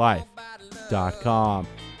yourrealestatelife.com.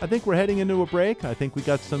 I think we're heading into a break. I think we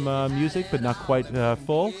got some music, but not quite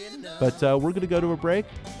full. But we're going to go to a break.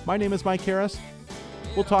 My name is Mike Harris.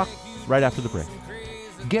 We'll talk right after the break.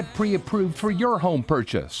 Get pre-approved for your home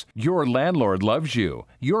purchase. Your landlord loves you.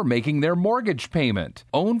 You're making their mortgage payment.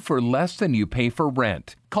 Own for less than you pay for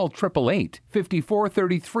rent. Call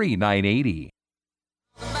 888-5433-980.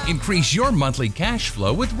 Increase your monthly cash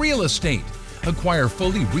flow with real estate. Acquire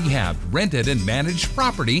fully rehabbed, rented, and managed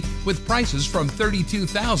property with prices from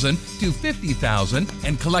 $32,000 to $50,000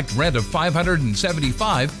 and collect rent of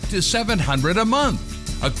 $575 to $700 a month.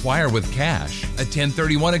 Acquire with cash, a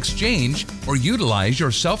 1031 exchange, or utilize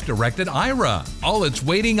your self-directed IRA. All it's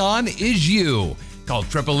waiting on is you. Call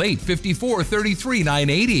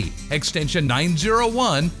 888-5433-980, extension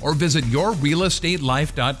 901, or visit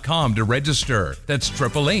yourrealestatelife.com to register. That's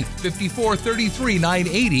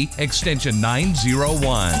 888-5433-980, extension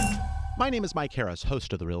 901. My name is Mike Harris,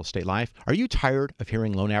 host of The Real Estate Life. Are you tired of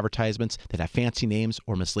hearing loan advertisements that have fancy names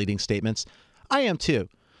or misleading statements? I am too.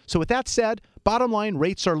 So with that said, bottom line,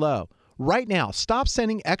 rates are low. Right now, stop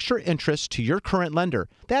sending extra interest to your current lender.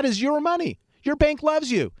 That is your money. Your bank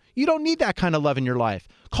loves you. You don't need that kind of love in your life.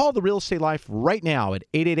 Call The Real Estate Life right now at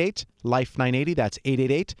 888-LIFE-980. That's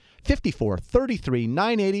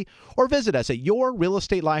 888-5433-980. Or visit us at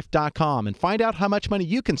yourrealestatelife.com and find out how much money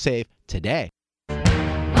you can save today.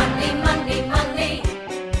 Money, money, money.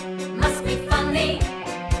 Must be funny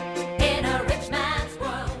in a rich man's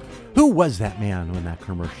world. Who was that man in that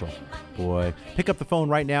commercial? Boy, pick up the phone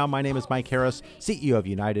right now. My name is Mike Harris, CEO of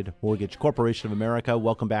United Mortgage Corporation of America.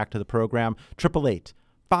 Welcome back to the program.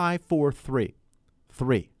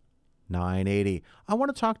 888-543-3980. 980. I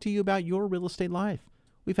want to talk to you about your real estate life.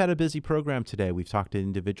 We've had a busy program today. We've talked to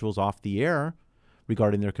individuals off the air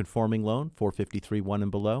regarding their conforming loan, 453-1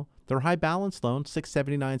 and below. Their high balance loan,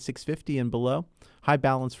 679, 650 and below. High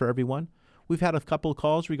balance for everyone. We've had a couple of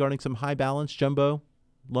calls regarding some high balance jumbo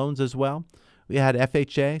loans as well. We had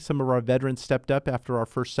FHA. Some of our veterans stepped up after our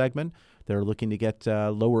first segment. They're looking to get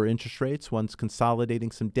lower interest rates. One's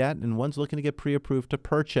consolidating some debt, and one's looking to get pre-approved to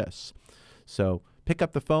purchase. So pick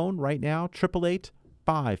up the phone right now,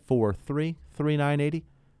 888-543-3980.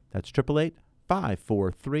 That's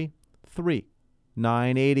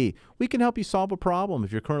 888-543-3980. We can help you solve a problem.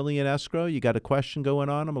 If you're currently in escrow, you got a question going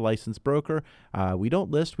on, I'm a licensed broker. We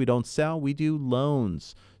don't list, we don't sell, we do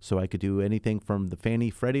loans. So I could do anything from the Fannie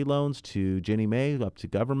Freddie loans to Ginnie Mae up to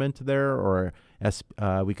government there, or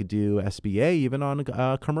we could do SBA even on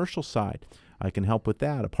a commercial side. I can help with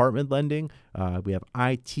that. Apartment lending. We have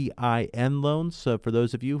ITIN loans. So for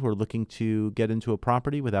those of you who are looking to get into a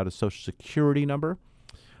property without a social security number,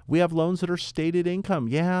 we have loans that are stated income.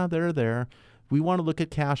 Yeah, they're there. We want to look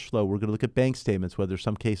at cash flow. We're going to look at bank statements, whether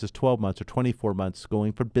some cases 12 months or 24 months,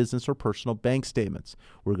 going for business or personal bank statements.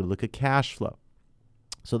 We're going to look at cash flow.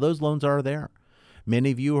 So those loans are there.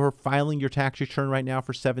 Many of you are filing your tax return right now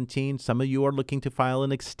for 17. Some of you are looking to file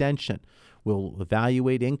an extension. We'll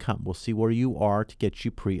evaluate income. We'll see where you are to get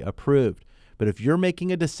you pre-approved. But if you're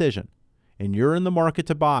making a decision and you're in the market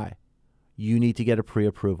to buy, you need to get a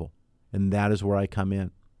pre-approval. And that is where I come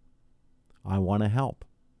in. I want to help.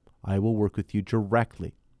 I will work with you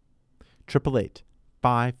directly.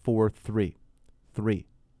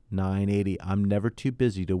 888-543-3980. I'm never too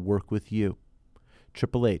busy to work with you.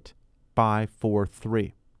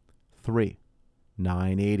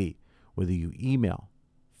 888-543-3980. Whether you email,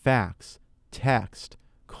 fax, text,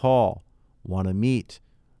 call, want to meet,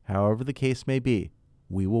 however the case may be,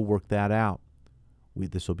 we will work that out.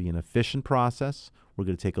 This will be an efficient process. We're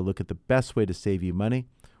going to take a look at the best way to save you money,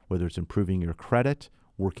 whether it's improving your credit,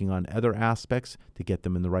 working on other aspects to get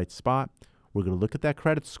them in the right spot. We're going to look at that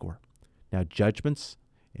credit score. Now, judgments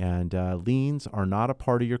and liens are not a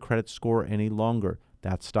part of your credit score any longer.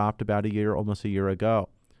 That stopped about almost a year ago.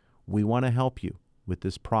 We want to help you with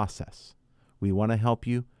this process. We want to help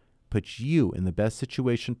you put you in the best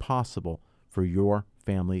situation possible for your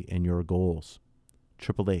family and your goals.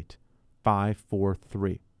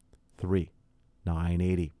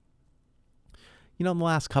 888-543-3980. You know, in the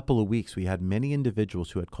last couple of weeks, we had many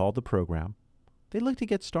individuals who had called the program. They'd like to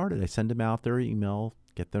get started. I send them out their email,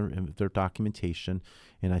 get their documentation,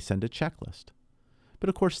 and I send a checklist. But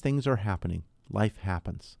of course, things are happening. Life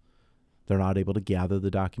happens. They're not able to gather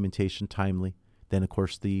the documentation timely. Then, of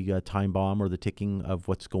course, the time bomb or the ticking of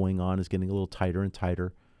what's going on is getting a little tighter and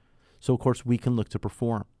tighter. So, of course, we can look to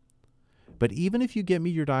perform. But even if you get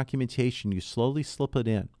me your documentation, you slowly slip it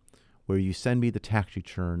in, where you send me the tax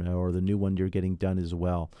return or the new one you're getting done as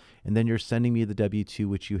well. And then you're sending me the W-2,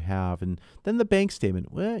 which you have. And then the bank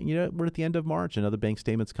statement. Well, you know, we're at the end of March. Another bank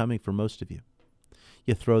statement's coming for most of you.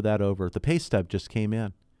 You throw that over. The pay stub just came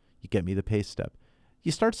in. You get me the pay stub.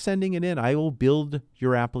 You start sending it in. I will build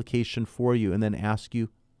your application for you and then ask you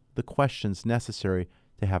the questions necessary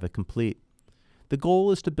to have it complete. The goal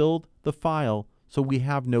is to build the file so we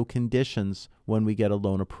have no conditions when we get a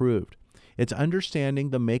loan approved. It's understanding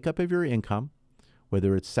the makeup of your income,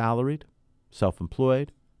 whether it's salaried,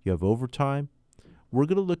 self-employed, you have overtime. We're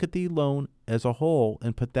going to look at the loan as a whole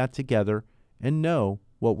and put that together and know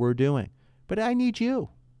what we're doing. But I need you.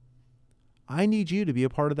 I need you to be a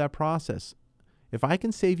part of that process. If I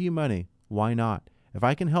can save you money, why not? If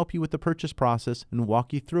I can help you with the purchase process and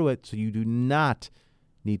walk you through it so you do not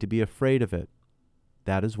need to be afraid of it,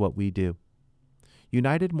 that is what we do.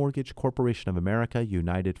 United Mortgage Corporation of America,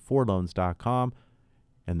 UnitedForLoans.com,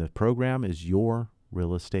 and the program is Your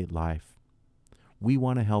Real Estate Life. We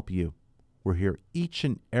want to help you. We're here each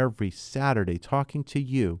and every Saturday talking to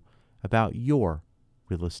you about your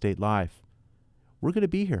real estate life. We're going to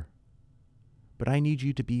be here, but I need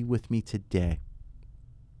you to be with me today.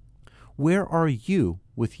 Where are you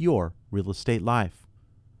with your real estate life?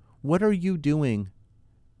 What are you doing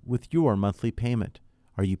with your monthly payment?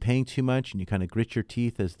 Are you paying too much and you kind of grit your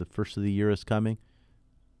teeth as the first of the year is coming?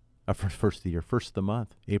 First of the year, first of the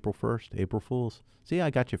month, April 1st, April Fools. See,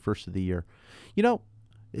 I got you first of the year. You know,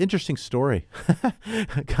 interesting story.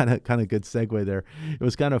 kind of good segue there. It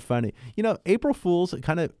was kind of funny. You know, April Fools, it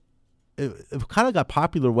kind of got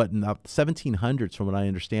popular, in the 1700s, from what I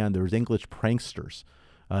understand. There was English pranksters.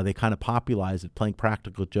 They kind of popularized it, playing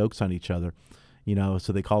practical jokes on each other, you know,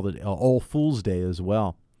 so they called it All Fool's Day as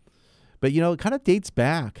well. But, you know, it kind of dates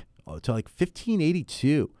back to like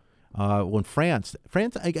 1582. When France,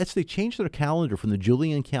 I guess they changed their calendar from the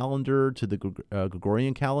Julian calendar to the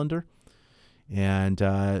Gregorian calendar. And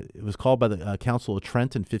it was called by the Council of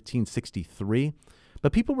Trent in 1563.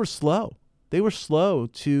 But people were slow. They were slow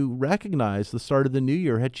to recognize the start of the new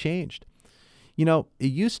year had changed. You know,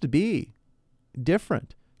 it used to be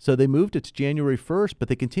different. So they moved it to January 1st, but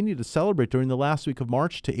they continued to celebrate during the last week of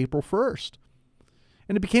March to April 1st.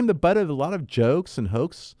 And it became the butt of a lot of jokes and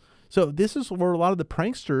hoax. So this is where a lot of the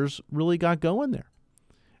pranksters really got going there.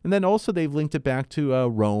 And then also they've linked it back to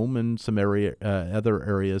Rome and some other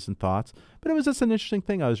areas and thoughts. But it was just an interesting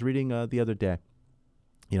thing I was reading the other day.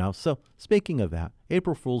 You know, so speaking of that,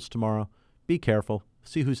 April Fool's tomorrow. Be careful.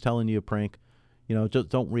 See who's telling you a prank. You know, just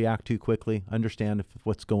don't react too quickly. Understand if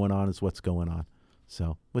what's going on is what's going on.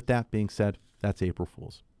 So with that being said, that's April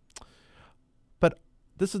Fool's. But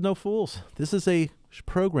this is no fools. This is a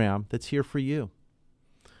program that's here for you.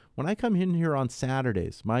 When I come in here on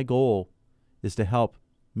Saturdays, my goal is to help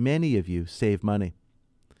many of you save money.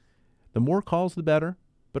 The more calls, the better,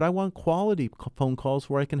 but I want quality phone calls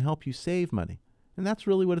where I can help you save money. And that's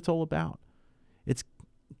really what it's all about. It's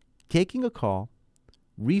taking a call,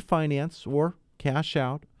 refinance or cash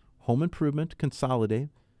out, home improvement, consolidate,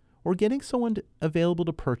 or getting someone available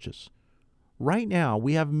to purchase. Right now,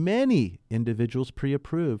 we have many individuals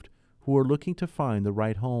pre-approved who are looking to find the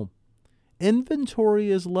right home. Inventory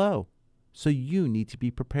is low, so you need to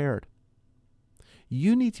be prepared.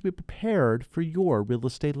 You need to be prepared for your real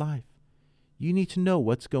estate life. You need to know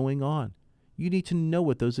what's going on. You need to know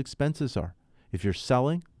what those expenses are. If you're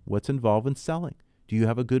selling, what's involved in selling? Do you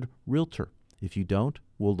have a good realtor? If you don't,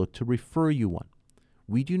 we'll look to refer you one.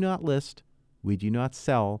 We do not list. We do not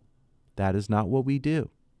sell. That is not what we do.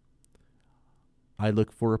 I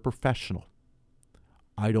look for a professional.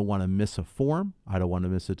 I don't want to miss a form. I don't want to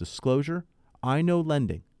miss a disclosure. I know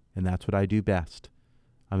lending, and that's what I do best.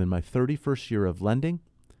 I'm in my 31st year of lending,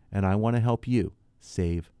 and I want to help you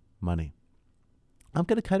save money. I'm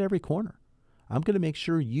going to cut every corner. I'm going to make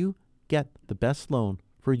sure you get the best loan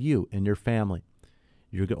for you and your family.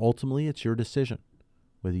 Ultimately, it's your decision,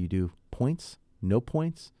 whether you do points, no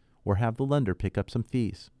points, or have the lender pick up some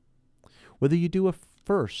fees. Whether you do a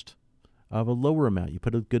first of a lower amount, you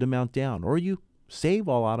put a good amount down, or you save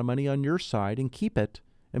a lot of money on your side and keep it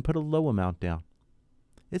and put a low amount down.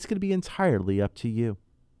 It's going to be entirely up to you.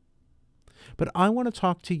 But I want to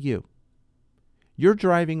talk to you. You're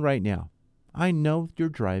driving right now. I know you're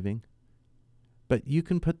driving, but you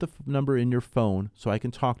can put the number in your phone so I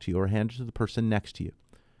can talk to you or hand it to the person next to you.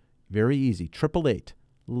 Very easy.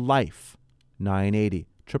 888-LIFE 980.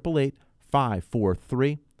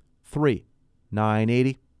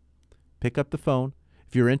 888-543-3980. Pick up the phone.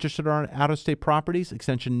 If you're interested in out-of-state properties,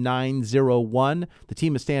 extension 901, the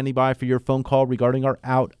team is standing by for your phone call regarding our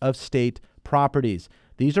out-of-state properties.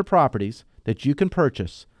 These are properties that you can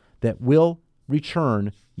purchase that will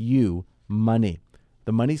return you money.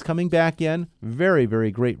 The money's coming back in. Very,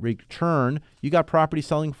 very great return. You got property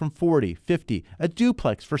selling from $40,000, $50,000, a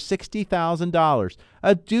duplex for $60,000.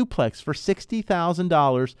 A duplex for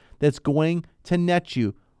 $60,000 that's going to net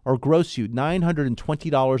you or gross you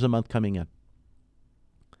 $920 a month coming in.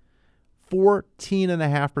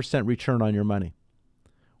 14.5% return on your money.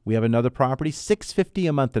 We have another property, $650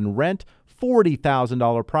 a month in rent,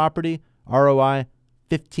 $40,000 property, ROI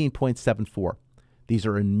 15.74. These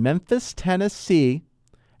are in Memphis, Tennessee,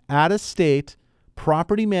 out of state,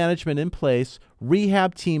 property management in place,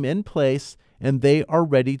 rehab team in place, and they are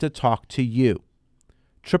ready to talk to you.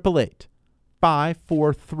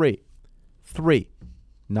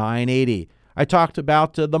 888-543-3980. I talked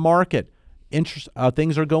about the market.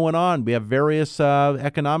 Things are going on. We have various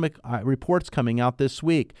economic reports coming out this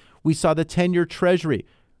week. We saw the 10-year Treasury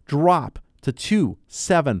drop to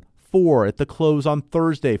 2.74 at the close on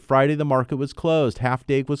Thursday. Friday, the market was closed. Half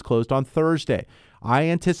day was closed on Thursday. I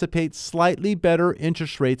anticipate slightly better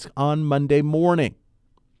interest rates on Monday morning.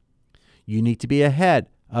 You need to be ahead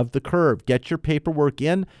of the curve. Get your paperwork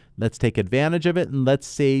in. Let's take advantage of it, and let's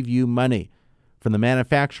save you money. From the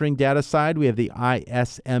manufacturing data side, we have the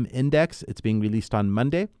ISM Index. It's being released on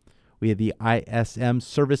Monday. We have the ISM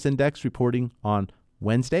Service Index reporting on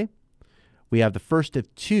Wednesday. We have the first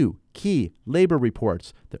of two key labor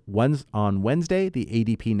reports. One's on Wednesday, the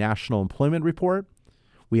ADP National Employment Report.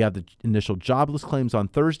 We have the initial jobless claims on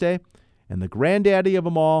Thursday. And the granddaddy of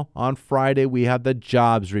them all, on Friday, we have the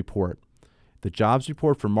jobs report. The jobs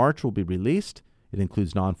report for March will be released. It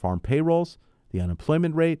includes non-farm payrolls, the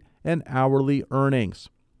unemployment rate, and hourly earnings.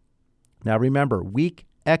 Now remember, weak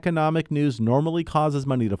economic news normally causes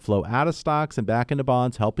money to flow out of stocks and back into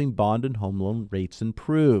bonds, helping bond and home loan rates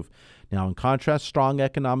improve. Now, in contrast, strong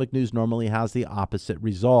economic news normally has the opposite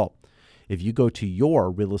result. If you go to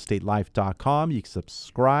yourrealestatelife.com, you can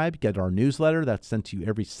subscribe, get our newsletter that's sent to you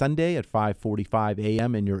every Sunday at 5:45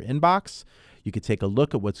 a.m. in your inbox. You can take a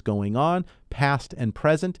look at what's going on, past and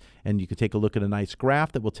present, and you can take a look at a nice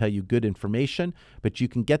graph that will tell you good information. But you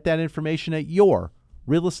can get that information at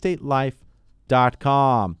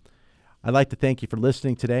yourrealestatelife.com. I'd like to thank you for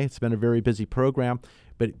listening today. It's been a very busy program.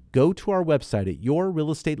 But go to our website at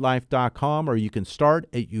yourrealestatelife.com, or you can start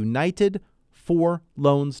at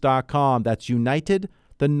united4loans.com. That's United,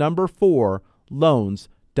 the number 4,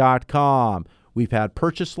 loans.com. We've had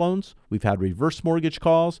purchase loans. We've had reverse mortgage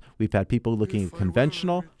calls. We've had people looking at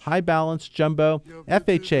conventional, high balance, jumbo,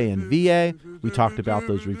 FHA, and VA. We talked about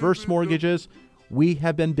those reverse mortgages. We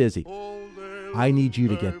have been busy. I need you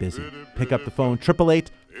to get busy. Pick up the phone,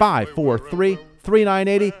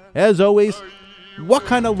 888-543-3980. As always, what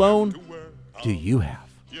kind of loan do you have?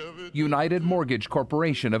 United Mortgage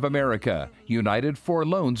Corporation of America,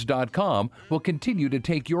 United4Loans.com, will continue to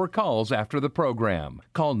take your calls after the program.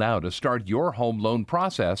 Call now to start your home loan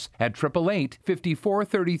process at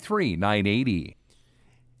 888-543-3980.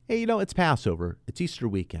 Hey, you know, it's Passover. It's Easter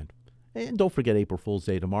weekend. And don't forget April Fool's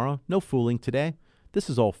Day tomorrow. No fooling today. This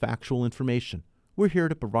is all factual information. We're here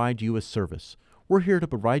to provide you a service. We're here to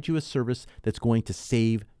provide you a service that's going to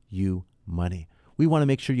save you money. We want to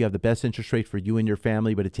make sure you have the best interest rate for you and your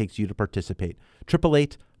family, but it takes you to participate.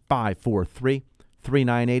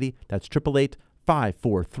 888-543-3980. That's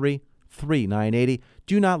 888-543-3980.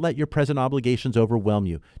 Do not let your present obligations overwhelm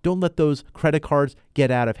you. Don't let those credit cards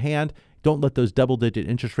get out of hand. Don't let those double-digit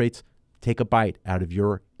interest rates take a bite out of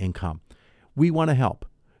your income. We want to help.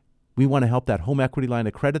 We want to help that home equity line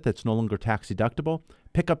of credit that's no longer tax deductible.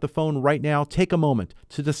 Pick up the phone right now. Take a moment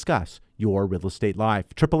to discuss your real estate life.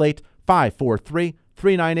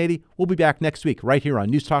 888-543-3980. We'll be back next week right here on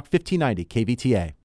News Talk 1590 KVTA.